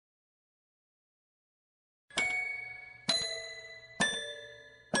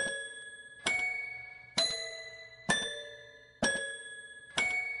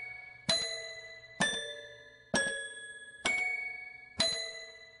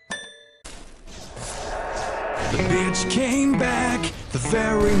The bitch came back the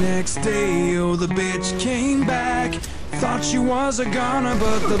very next day. Oh, the bitch came back. Thought she was a goner,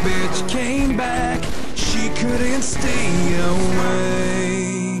 but the bitch came back. She couldn't stay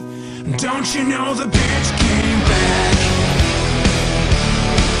away. Don't you know the bitch came back?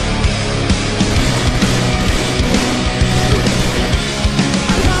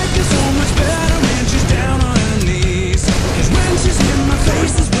 I like her so much better when she's down on her knees. 'Cause when she's in my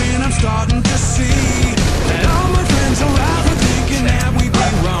face is when I'm starting to see that all my friends are out there thinking that we be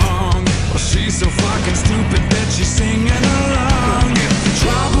wrong. Well, she's so fucking stupid that she's singing along. The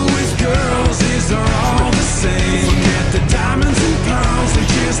trouble with girls is they're all the same. Forget the diamonds and pearls, they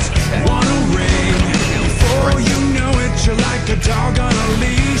just want a ring. Before you know it, you're like a dog on a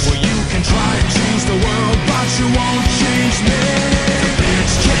leash. Well, you can try and change the world, but you won't change me. The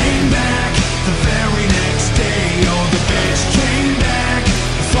bitch came back the very next day. Oh, the bitch came back.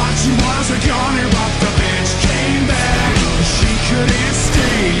 Thought she was a goner, but the bitch came back. She couldn't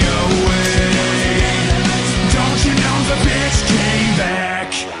stay away. Don't you know the bitch came back?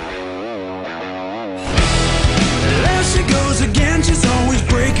 There she goes again, she's always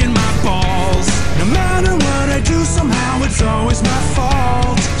breaking my balls. No matter what I do, somehow it's always my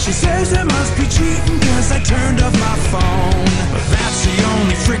fault. She says I must be cheating 'cause I turned off my phone, but that's the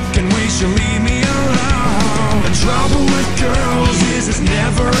only frickin' way she'll leave me alone. The trouble with girls is it's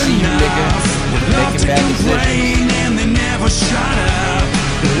never enough. They love to complain and they never shut up.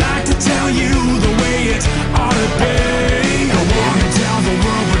 They like to tell you the way it ought to be. I wanna tell the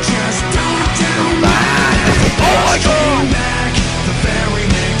world, but just don't tell me. Oh my God! Back the very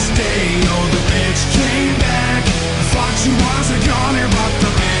next day. Oh, the bitch came back. I thought she was a goner, but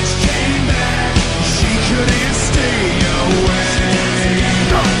the bitch came back. She couldn't stay away.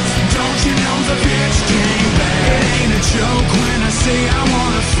 Don't you know the bitch came back? It ain't a joke when I say I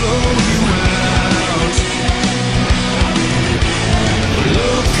wanna throw you out.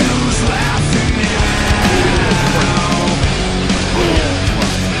 Look who's laughing now.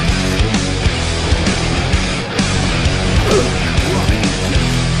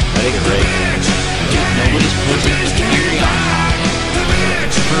 I think it's great. Nobody's pussy is carry on.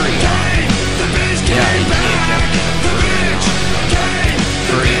 Furry on. Yeah, he's handicapped.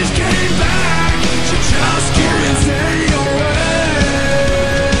 Furry is Came back. She just couldn't stay away.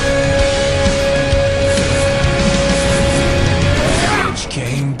 The bitch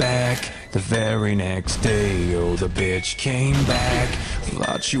came back the very next day. Oh, the bitch came back.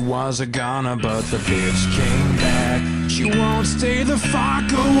 Thought she was a goner, but the bitch came back. She won't stay the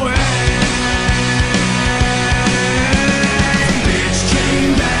fuck away. The bitch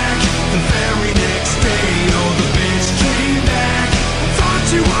came back the very next day. Oh, the bitch came back. Thought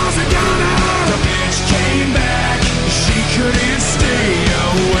she was a goner. The bitch came back. She couldn't stay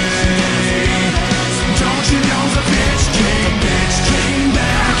away. Don't you know the bitch came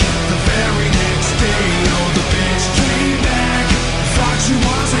back the very next day. Oh, the bitch came back. Thought she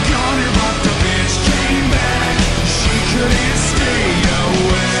was a goner, but the bitch came back. She couldn't stay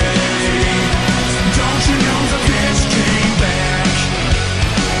away. Don't you know the bitch came back?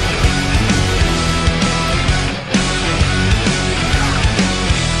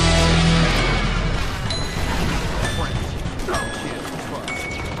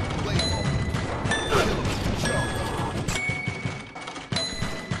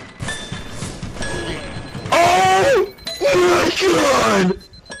 Oh my God!